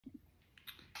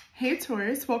Hey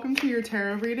Taurus, welcome to your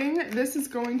tarot reading. This is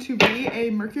going to be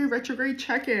a Mercury Retrograde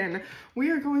check-in.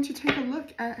 We are going to take a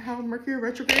look at how Mercury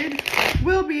Retrograde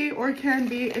will be or can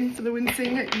be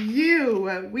influencing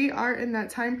you. We are in that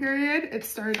time period. It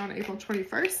started on April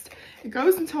 21st. It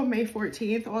goes until May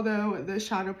 14th, although the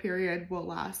shadow period will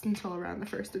last until around the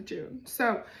 1st of June.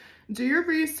 So do your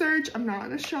research. I'm not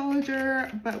an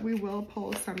astrologer, but we will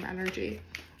pull some energy.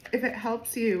 If it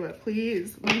helps you,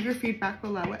 please leave your feedback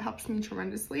below. It helps me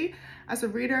tremendously. As a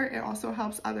reader, it also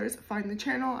helps others find the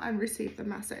channel and receive the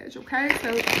message, okay?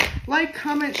 So like,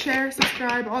 comment, share,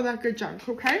 subscribe, all that good junk,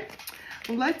 okay?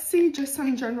 Let's see just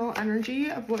some general energy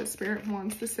of what Spirit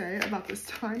wants to say about this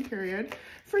time period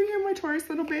for you, my Taurus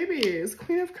little babies.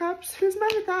 Queen of Cups, who's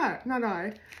mad at that? Not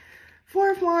I.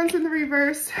 Four of Wands in the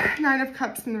reverse, Nine of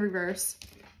Cups in the reverse.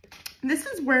 This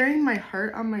is wearing my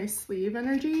heart on my sleeve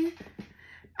energy.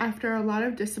 After a lot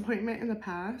of disappointment in the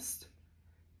past,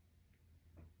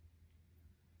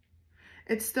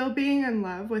 it's still being in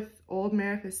love with old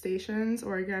manifestations,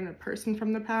 or again, a person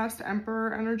from the past,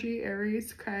 Emperor energy,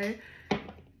 Aries, okay?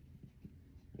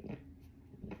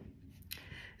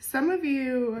 Some of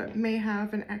you may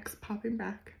have an ex popping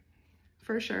back,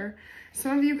 for sure.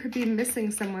 Some of you could be missing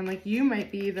someone, like you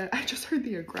might be I just heard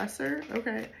the aggressor,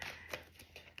 okay?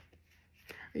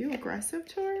 Are you aggressive,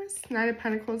 Taurus? Nine of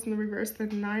Pentacles in the reverse, the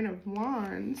Nine of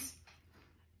Wands.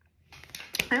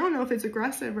 I don't know if it's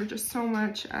aggressive or just so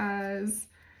much as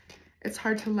it's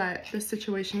hard to let this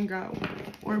situation go,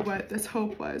 or what this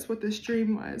hope was, what this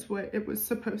dream was, what it was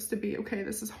supposed to be. Okay,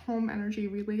 this is home energy,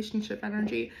 relationship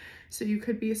energy. So you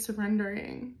could be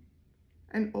surrendering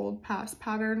an old past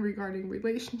pattern regarding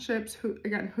relationships, who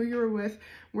you were with,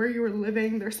 where you were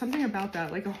living. There's something about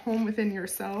that, like a home within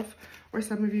yourself, or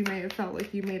some of you may have felt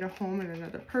like you made a home in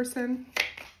another person.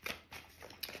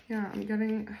 Yeah, I'm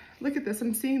getting, look at this.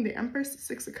 I'm seeing the Empress,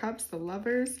 Six of Cups, the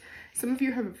Lovers. Some of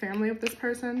you have a family of this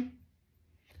person,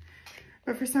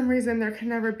 but for some reason there can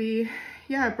never be,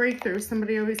 yeah, a breakthrough.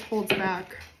 Somebody always holds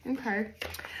back. Okay,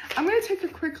 I'm going to take a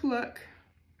quick look.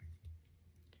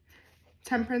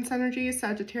 Temperance energy,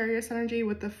 Sagittarius energy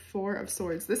with the Four of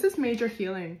Swords. This is major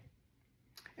healing.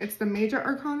 It's the major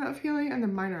arcana of healing and the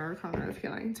minor arcana of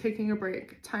healing. Taking a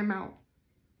break, time out.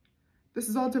 This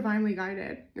is all divinely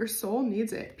guided. Your soul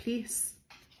needs it. Peace.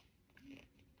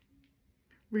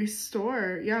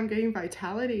 Restore. Yeah, I'm getting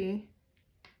vitality.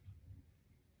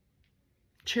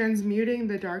 Transmuting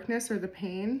the darkness or the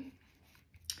pain.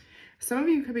 Some of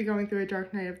you could be going through a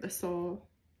dark night of the soul.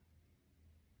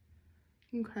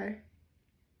 Okay.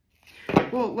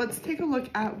 Well, let's take a look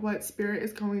at what Spirit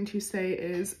is going to say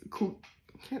is cool.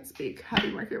 Can't speak. Happy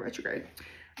Mercury Retrograde.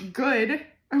 Good,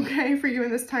 okay, for you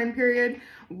in this time period.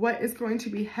 What is going to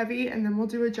be heavy, and then we'll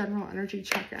do a general energy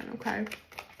check-in, okay?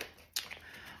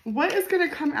 What is going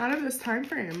to come out of this time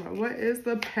frame? What is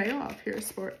the payoff here,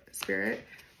 Spirit?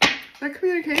 That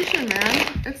communication,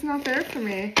 man, it's not there for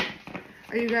me.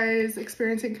 Are you guys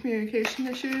experiencing communication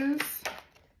issues?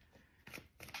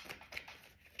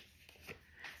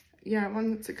 Yeah, I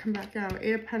wanted to come back out.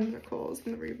 Eight of Pentacles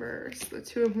in the reverse, the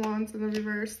Two of Wands in the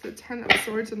reverse, the Ten of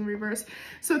Swords in the reverse.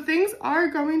 So things are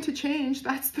going to change.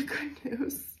 That's the good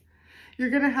news. You're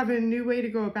going to have a new way to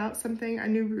go about something, a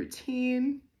new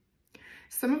routine.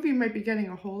 Some of you might be getting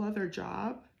a whole other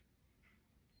job.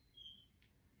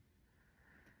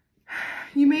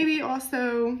 You may be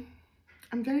also,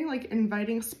 I'm getting like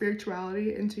inviting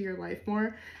spirituality into your life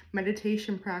more,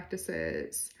 meditation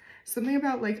practices. Something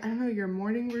about, like, I don't know, your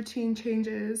morning routine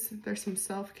changes. There's some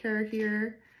self-care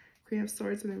here. Queen of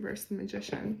Swords in the reverse, the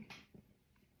Magician.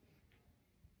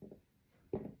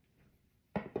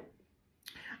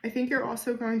 I think you're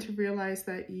also going to realize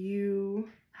that you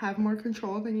have more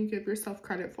control than you give yourself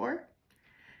credit for,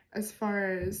 as far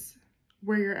as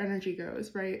where your energy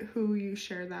goes, right? Who you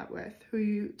share that with, who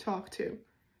you talk to,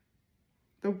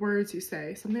 the words you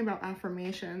say. Something about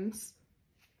affirmations.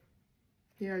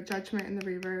 Yeah, Judgment in the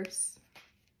reverse.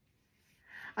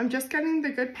 I'm just getting,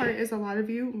 the good part is a lot of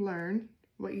you learn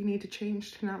what you need to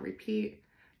change to not repeat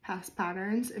past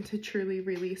patterns and to truly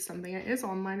release something. It is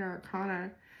all minor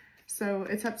arcana, so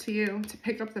it's up to you to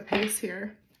pick up the pace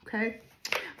here, okay?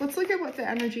 Let's look at what the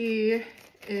energy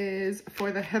is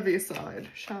for the heavy side,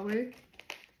 shall we?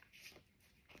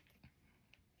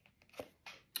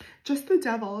 Just the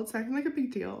Devil. It's acting like a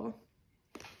big deal.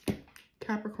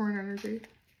 Capricorn energy.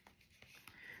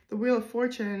 The Wheel of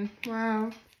Fortune,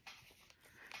 wow.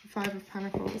 Five of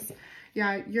Pentacles.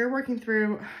 Yeah, you're working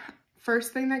through,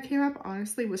 first thing that came up,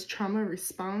 honestly, was trauma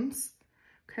response,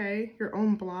 okay? Your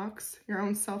own blocks, your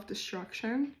own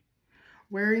self-destruction,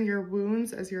 wearing your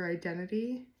wounds as your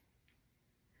identity.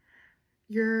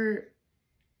 You're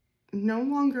no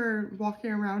longer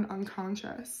walking around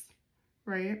unconscious,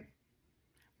 right?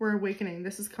 We're awakening.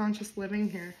 This is conscious living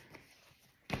here.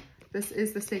 This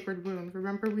is the sacred wound.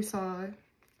 Remember, we saw,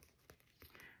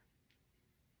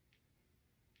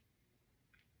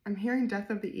 I'm hearing death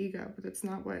of the ego, but it's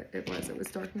not what it was. It was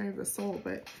dark night of the soul,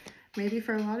 but maybe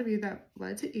for a lot of you that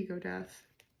led to ego death.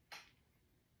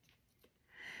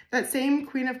 That same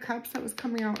Queen of Cups that was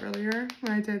coming out earlier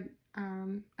when I did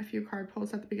a few card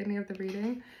pulls at the beginning of the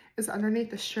reading is underneath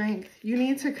the strength. You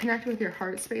need to connect with your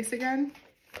heart space again.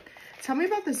 Tell me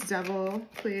about this devil,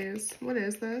 please. What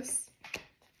is this?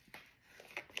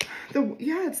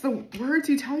 Yeah, it's the words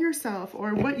you tell yourself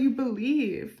or what you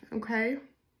believe, okay?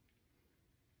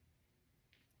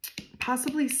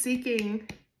 Possibly seeking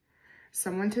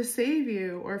someone to save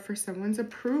you or for someone's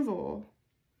approval.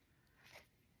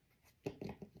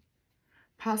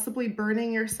 Possibly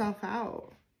burning yourself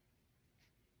out.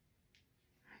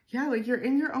 Yeah, like you're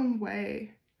in your own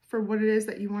way for what it is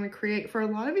that you want to create. For a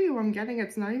lot of you, I'm getting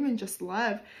it's not even just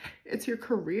love, it's your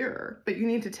career, but you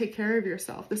need to take care of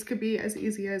yourself. This could be as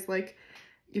easy as like,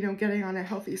 you know, getting on a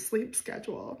healthy sleep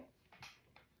schedule.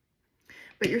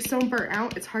 But you're so burnt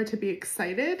out, it's hard to be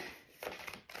excited.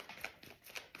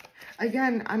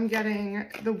 Again, I'm getting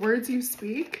the words you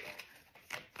speak.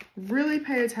 Really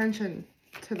pay attention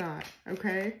to that,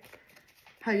 okay?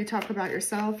 How you talk about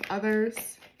yourself,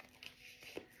 others.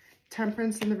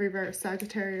 Temperance in the reverse,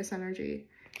 Sagittarius energy,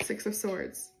 Six of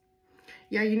Swords.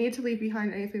 Yeah, you need to leave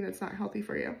behind anything that's not healthy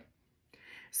for you.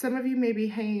 Some of you may be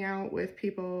hanging out with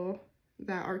people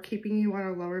that are keeping you on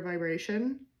a lower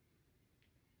vibration.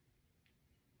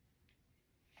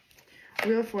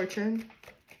 Wheel of Fortune.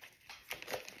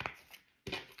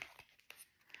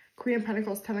 Queen of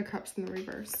Pentacles, Ten of Cups in the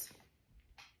reverse.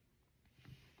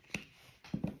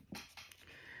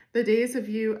 The days of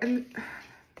you, and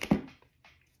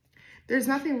there's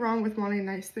nothing wrong with wanting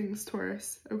nice things,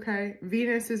 Taurus, okay?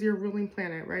 Venus is your ruling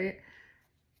planet, right?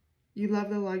 You love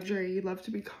the luxury. You love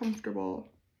to be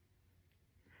comfortable.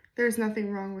 There's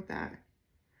nothing wrong with that.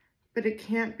 But it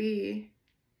can't be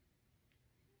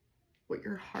what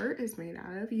your heart is made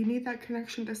out of. You need that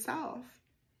connection to self,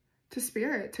 to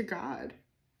spirit, to God.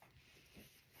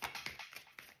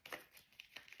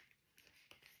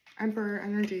 Emperor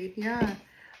energy, yeah.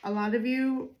 A lot of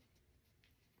you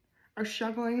are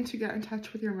struggling to get in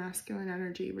touch with your masculine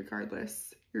energy,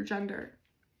 regardless your gender.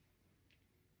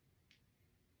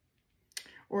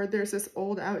 Or there's this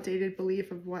old, outdated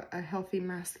belief of what a healthy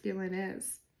masculine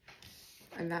is.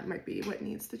 And that might be what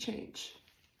needs to change.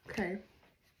 Okay.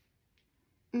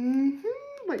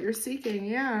 What you're seeking,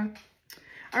 yeah.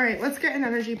 All right, let's get an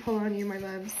energy pull on you, my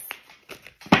loves.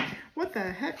 What the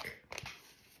heck?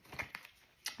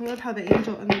 I love how the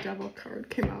angel and the devil card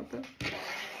came out, though.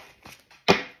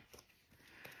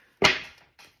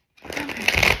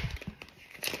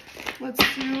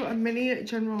 Let's do a mini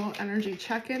general energy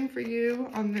check-in for you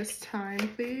on this time,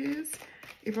 please.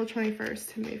 April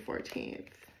 21st to May 14th.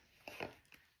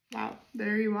 Wow,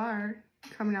 there you are.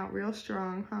 Coming out real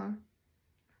strong, huh?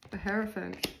 The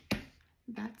Hierophant.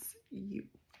 That's you.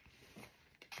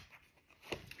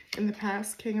 In the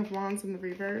past, King of Wands in the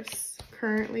reverse.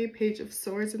 Currently, Page of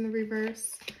Swords in the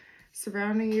reverse.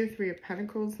 Surrounding you, Three of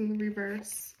Pentacles in the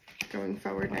reverse. Going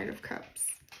forward, Knight of Cups.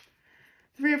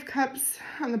 Three of Cups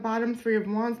on the bottom, Three of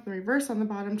Wands in the reverse on the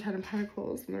bottom, Ten of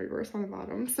Pentacles in the reverse on the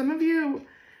bottom. Some of you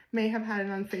may have had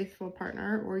an unfaithful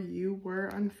partner, or you were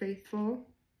unfaithful,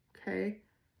 okay?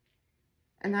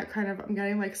 And that kind of, I'm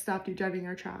getting like stopped you dead in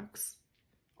your tracks.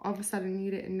 All of a sudden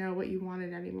you didn't know what you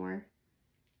wanted anymore.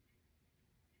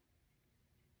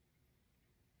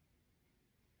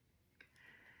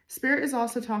 Spirit is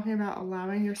also talking about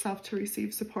allowing yourself to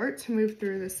receive support to move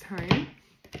through this time.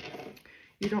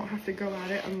 You don't have to go at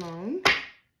it alone.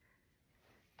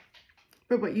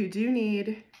 But what you do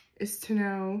need is to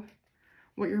know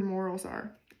what your morals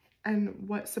are and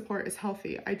what support is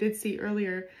healthy. I did see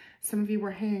earlier, some of you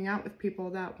were hanging out with people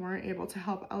that weren't able to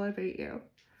help elevate you,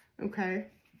 okay?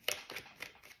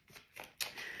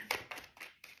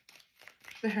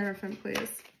 The Hierophant, please.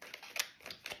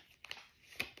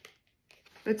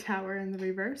 The Tower in the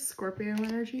reverse, Scorpio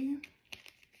energy.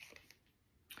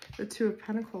 The Two of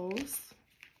Pentacles.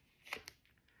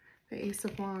 The Ace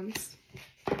of Wands.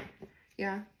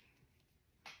 Yeah.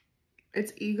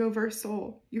 It's ego versus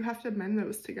soul. You have to mend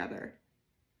those together.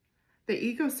 The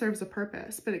ego serves a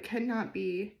purpose, but it cannot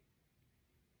be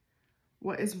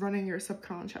what is running your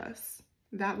subconscious.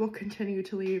 That will continue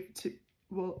to lead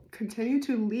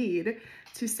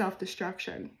to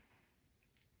self-destruction.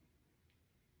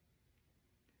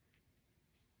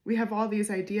 We have all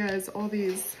these ideas, all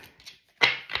these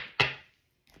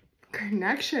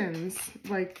connections,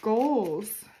 like goals,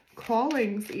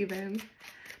 callings even,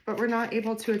 but we're not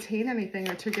able to attain anything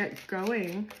or to get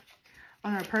going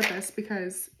on our purpose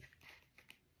because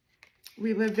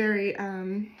we live very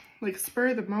like spur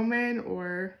of the moment,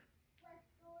 or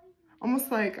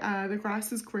almost like the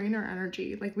grass is greener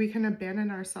energy. Like we can abandon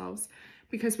ourselves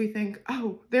because we think,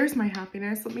 oh, there's my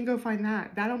happiness. Let me go find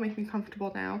that. That'll make me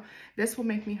comfortable now. This will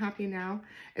make me happy now.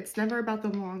 It's never about the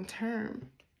long term.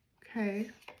 Okay.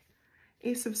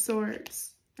 Ace of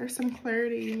Swords. There's some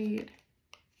clarity you need.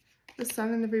 The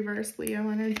Sun in the reverse, Leo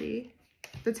energy.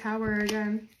 The Tower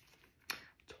again.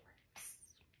 Taurus.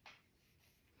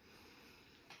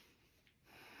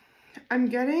 I'm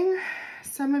getting,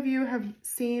 some of you have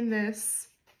seen this,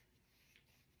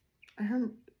 I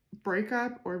heard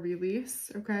breakup or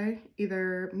release, okay?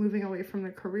 Either moving away from the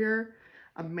career,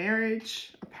 a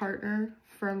marriage, a partner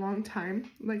for a long time.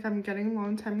 Like I'm getting a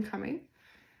long time coming.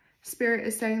 Spirit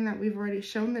is saying that we've already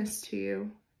shown this to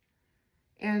you.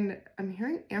 And I'm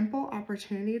hearing ample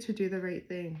opportunity to do the right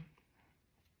thing.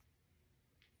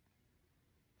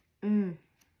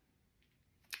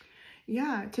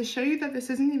 Yeah, to show you that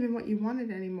this isn't even what you wanted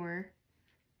anymore.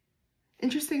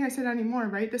 Interesting I said anymore,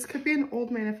 right? This could be an old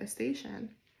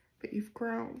manifestation, but you've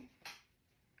grown.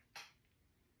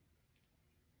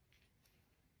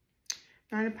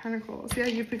 Nine of Pentacles. Yeah,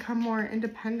 you've become more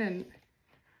independent.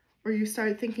 Or you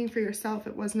started thinking for yourself.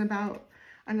 It wasn't about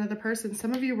another person.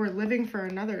 Some of you were living for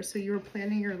another, so you were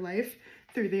planning your life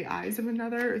through the eyes of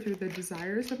another or through the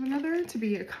desires of another to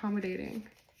be accommodating.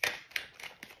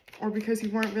 Or because you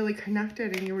weren't really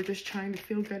connected and you were just trying to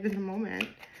feel good in the moment.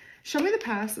 Show me the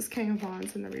past. This King of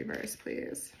Wands in the reverse,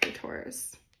 please, for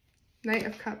Taurus. Knight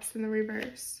of Cups in the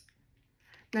reverse.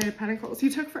 Knight of Pentacles.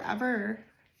 You took forever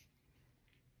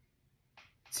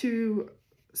to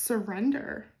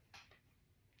surrender.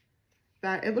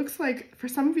 That it looks like for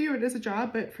some of you it is a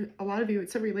job, but for a lot of you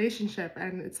it's a relationship,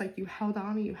 and it's like you held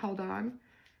on,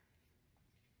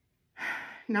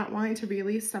 not wanting to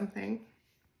release something,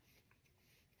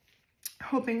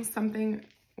 hoping something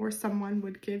or someone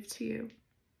would give to you.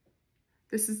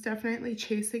 This is definitely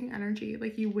chasing energy,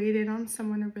 like you waited on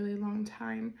someone a really long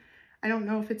time. I don't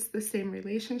know if it's the same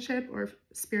relationship or if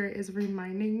Spirit is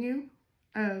reminding you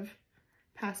of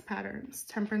past patterns.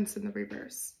 Temperance in the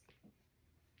reverse.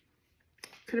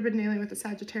 Could have been dealing with the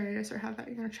Sagittarius or have that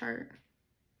in your chart.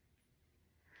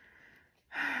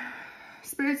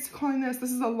 Spirit's calling this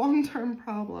is a long-term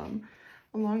problem,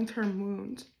 a long-term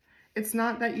wound. It's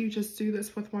not that you just do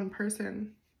this with one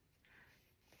person.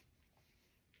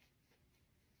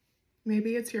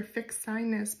 Maybe it's your fixed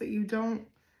signness, but you don't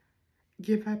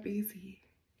give up easy,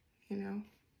 you know,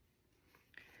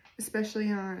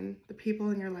 especially on the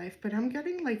people in your life. But I'm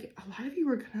getting like a lot of you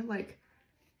are gonna like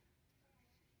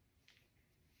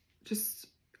just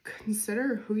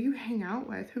consider who you hang out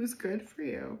with, who's good for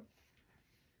you,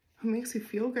 who makes you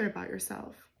feel good about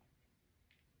yourself.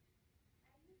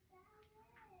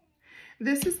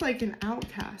 This is like an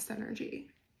outcast energy,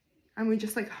 and we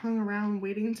just like hung around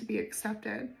waiting to be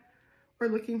accepted or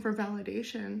looking for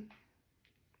validation.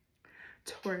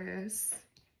 Taurus.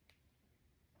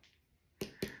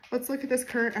 Let's look at this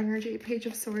current energy. Page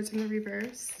of Swords in the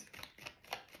reverse.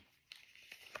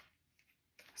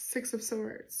 Six of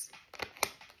Swords.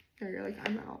 There, you're like,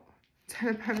 I'm out. Ten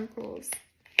of Pentacles.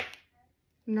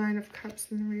 Nine of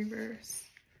Cups in the reverse.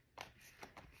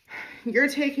 You're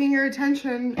taking your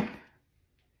attention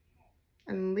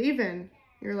and leaving.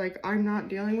 You're like, I'm not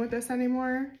dealing with this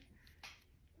anymore.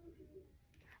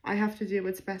 I have to do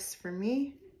what's best for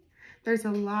me. There's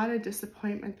a lot of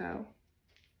disappointment though.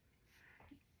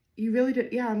 You really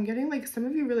did. Yeah, I'm getting like some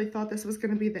of you really thought this was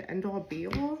going to be the end all be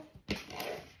all.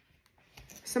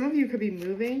 Some of you could be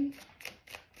moving.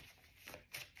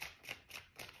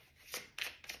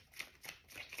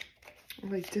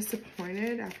 Like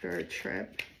disappointed after a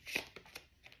trip.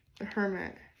 The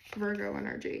Hermit, Virgo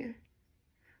energy.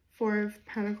 Four of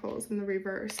Pentacles in the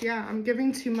reverse. Yeah, I'm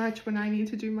giving too much when I need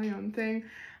to do my own thing.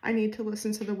 I need to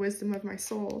listen to the wisdom of my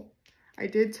soul. I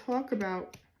did talk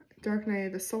about Dark Night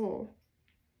of the Soul.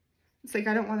 It's like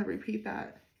I don't want to repeat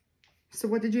that. So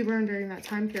what did you learn during that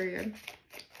time period?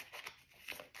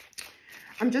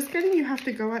 I'm just getting you have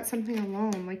to go at something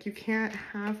alone. Like you can't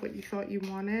have what you thought you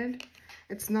wanted.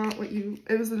 It's not what you,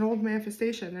 it was an old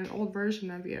manifestation, an old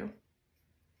version of you.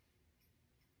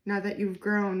 Now that you've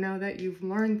grown, now that you've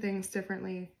learned things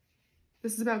differently,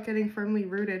 this is about getting firmly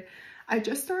rooted. I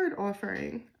just started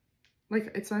offering,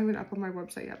 like it's not even up on my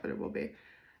website yet, but it will be,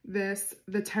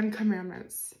 the 10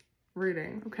 Commandments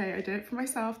reading. Okay, I did it for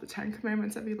myself, the 10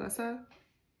 Commandments of Elissa.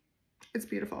 It's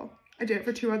beautiful. I did it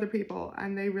for 2 other people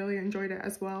and they really enjoyed it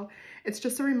as well. It's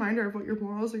just a reminder of what your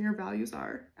morals and your values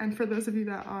are. And for those of you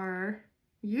that are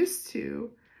used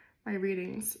to my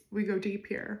readings, we go deep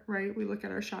here, right? We look at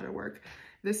our shadow work.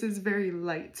 This is very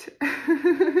light.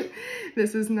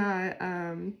 This is not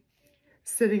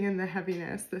sitting in the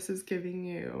heaviness. This is giving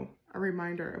you a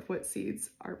reminder of what seeds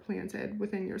are planted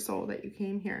within your soul that you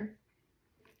came here.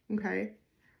 Okay?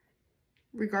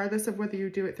 Regardless of whether you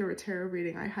do it through a tarot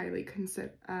reading, I highly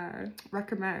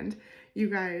recommend you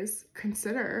guys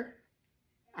consider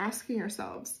asking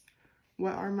yourselves,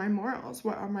 what are my morals?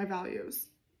 What are my values?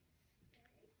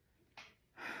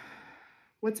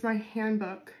 What's my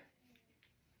handbook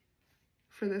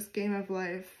for this game of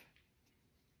life?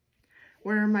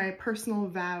 What are my personal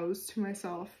vows to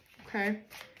myself? Okay?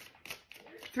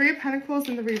 3 of Pentacles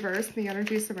in the reverse, the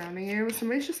energy surrounding you.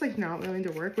 Somebody's just like not willing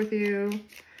to work with you.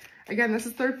 Again, this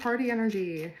is third party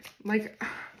energy. Like,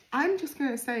 I'm just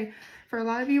going to say, for a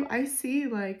lot of you, I see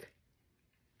like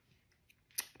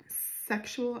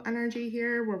sexual energy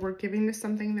here where we're giving to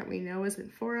something that we know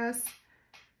isn't for us.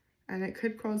 And it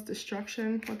could cause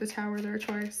destruction with the Tower, their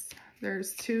choice.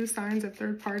 There's 2 signs of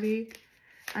third party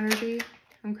energy.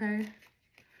 Okay.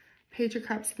 Page of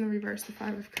Cups in the reverse, the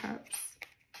 5 of Cups.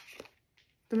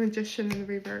 The Magician in the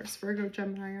reverse, Virgo,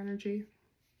 Gemini energy.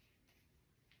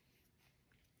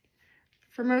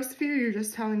 For most of you, you're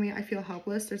just telling me, I feel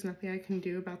helpless. There's nothing I can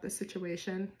do about this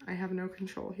situation. I have no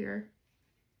control here.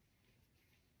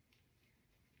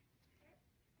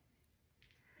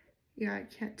 Yeah, I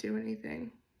can't do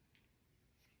anything.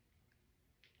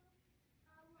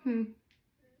 Queen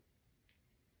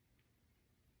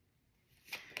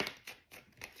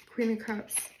of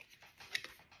Cups.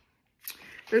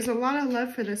 There's a lot of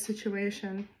love for this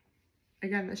situation.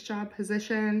 Again, this job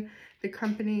position, the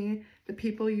company, the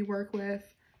people you work with,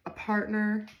 a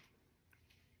partner.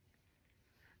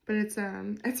 But it's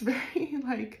very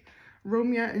like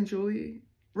Romeo and Julie.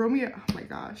 Romeo, oh my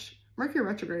gosh. Mercury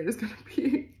retrograde is going to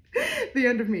be the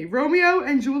end of me. Romeo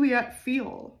and Juliet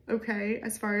feel, okay?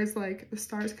 As far as like the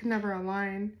stars can never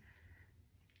align.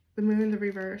 The Moon, the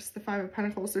reverse, the 5 of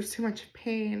Pentacles. There's too much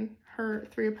pain,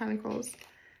 hurt, 3 of Pentacles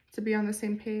to be on the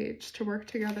same page, to work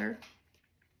together.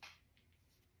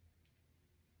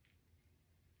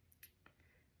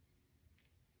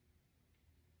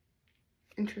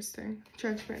 Interesting.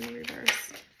 Judgment in the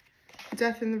reverse.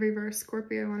 Death in the reverse.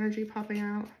 Scorpio energy popping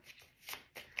out.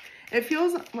 It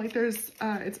feels like there's,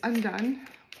 it's undone.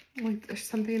 Like there's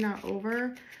something not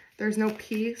over. There's no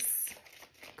peace,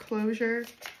 closure.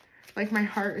 Like my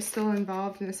heart is still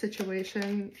involved in a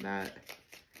situation that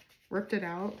ripped it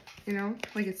out, you know?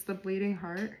 Like it's the bleeding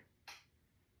heart.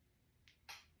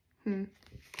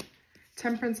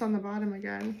 Temperance on the bottom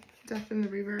again. Death in the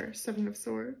reverse. 7 of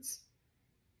Swords.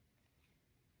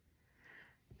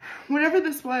 Whatever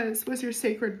this was your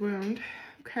sacred wound,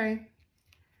 okay?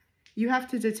 You have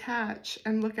to detach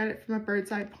and look at it from a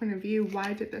bird's eye point of view.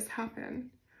 Why did this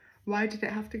happen? Why did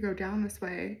it have to go down this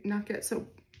way? Not get so...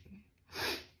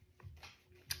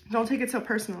 Don't take it so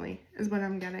personally, is what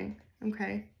I'm getting,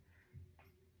 okay?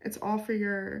 It's all for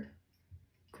your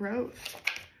growth.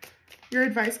 Your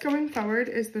advice going forward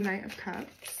is the Knight of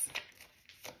Cups.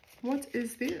 What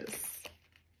is this?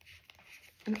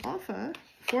 An offer.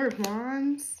 4 of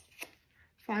Wands.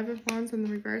 5 of Wands in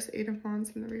the reverse. 8 of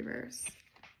Wands in the reverse.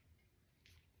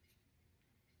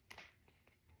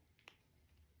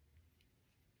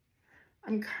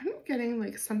 I'm kind of getting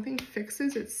like something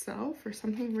fixes itself or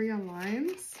something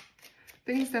realigns.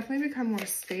 Things definitely become more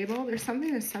stable. There's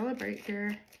something to celebrate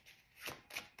here.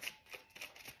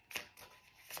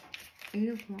 8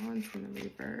 of Wands in the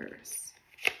reverse.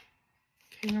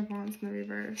 King of Wands in the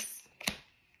reverse.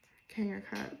 King of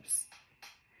Cups.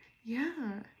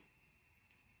 Yeah.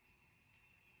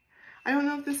 I don't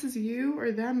know if this is you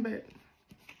or them, but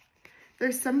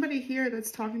there's somebody here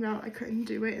that's talking about, I couldn't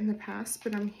do it in the past,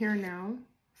 but I'm here now.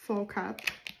 Full cup.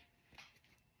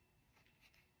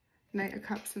 Knight of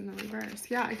Cups in the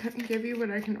reverse. Yeah, I couldn't give you what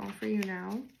I can offer you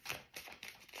now.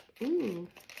 Ooh.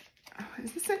 Oh,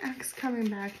 is this an ex coming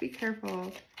back? Be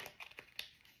careful.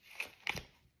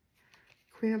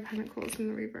 Queen of Pentacles in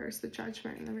the reverse. The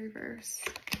Judgment in the reverse.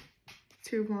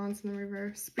 2 of Wands in the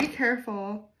reverse. Be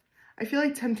careful. I feel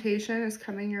like temptation is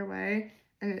coming your way,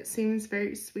 and it seems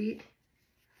very sweet.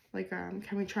 Like, can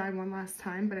we try one last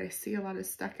time? But I see a lot of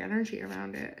stuck energy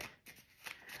around it.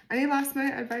 Any last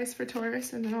minute advice for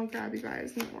Taurus? And then I'll grab you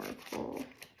guys an oracle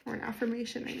or an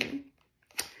affirmation, I mean.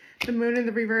 The Moon in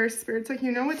the reverse. Spirit's like,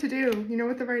 you know what to do. You know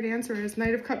what the right answer is.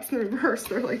 Knight of Cups in the reverse.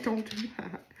 They're like, don't do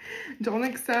that. Don't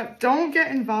accept. Don't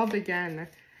get involved again.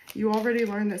 You already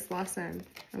learned this lesson,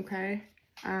 okay?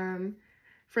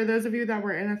 For those of you that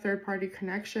were in a third-party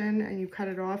connection and you cut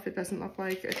it off, it doesn't look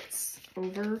like it's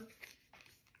over.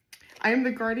 I am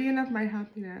the guardian of my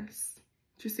happiness.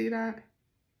 Did you see that?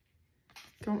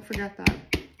 Don't forget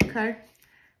that, okay?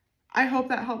 I hope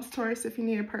that helps, Taurus. If you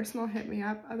need a personal, hit me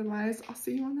up. Otherwise, I'll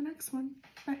see you on the next one.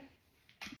 Bye.